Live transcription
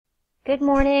Good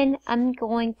morning. I'm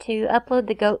going to upload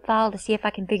the goat file to see if I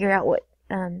can figure out what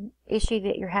issue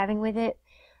that you're having with it.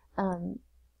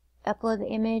 Upload the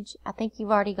image. I think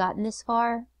you've already gotten this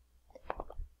far.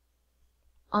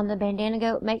 On the bandana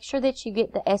goat, make sure that you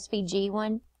get the SVG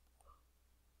one.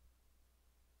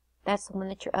 That's the one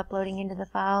that you're uploading into the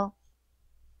file.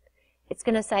 It's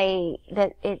going to say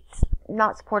that it's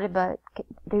not supported, but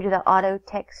due to the auto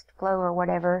text flow or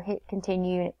whatever, hit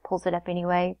continue and it pulls it up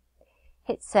anyway.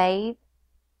 Hit save.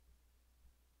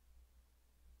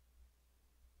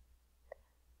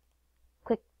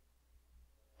 Click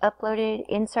uploaded,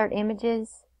 insert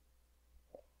images,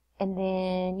 and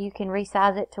then you can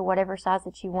resize it to whatever size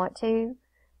that you want to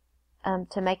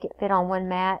make it fit on one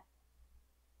mat.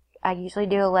 I usually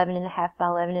do 11.5 by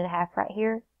 11.5 right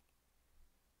here.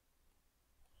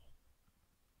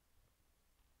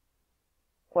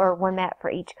 Or one mat for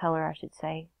each color, I should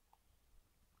say.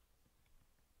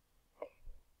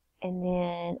 And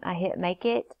then I hit make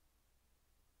it.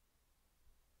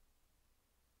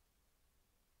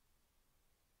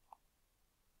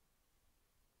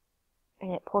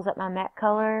 And it pulls up my mat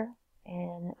color,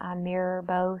 and I mirror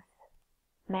both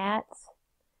mats.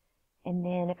 And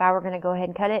then if I were going to go ahead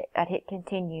and cut it, I'd hit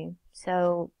continue.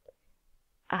 So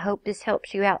I hope this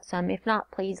helps you out some. If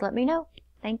not, please let me know.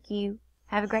 Thank you.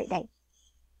 Have a great day.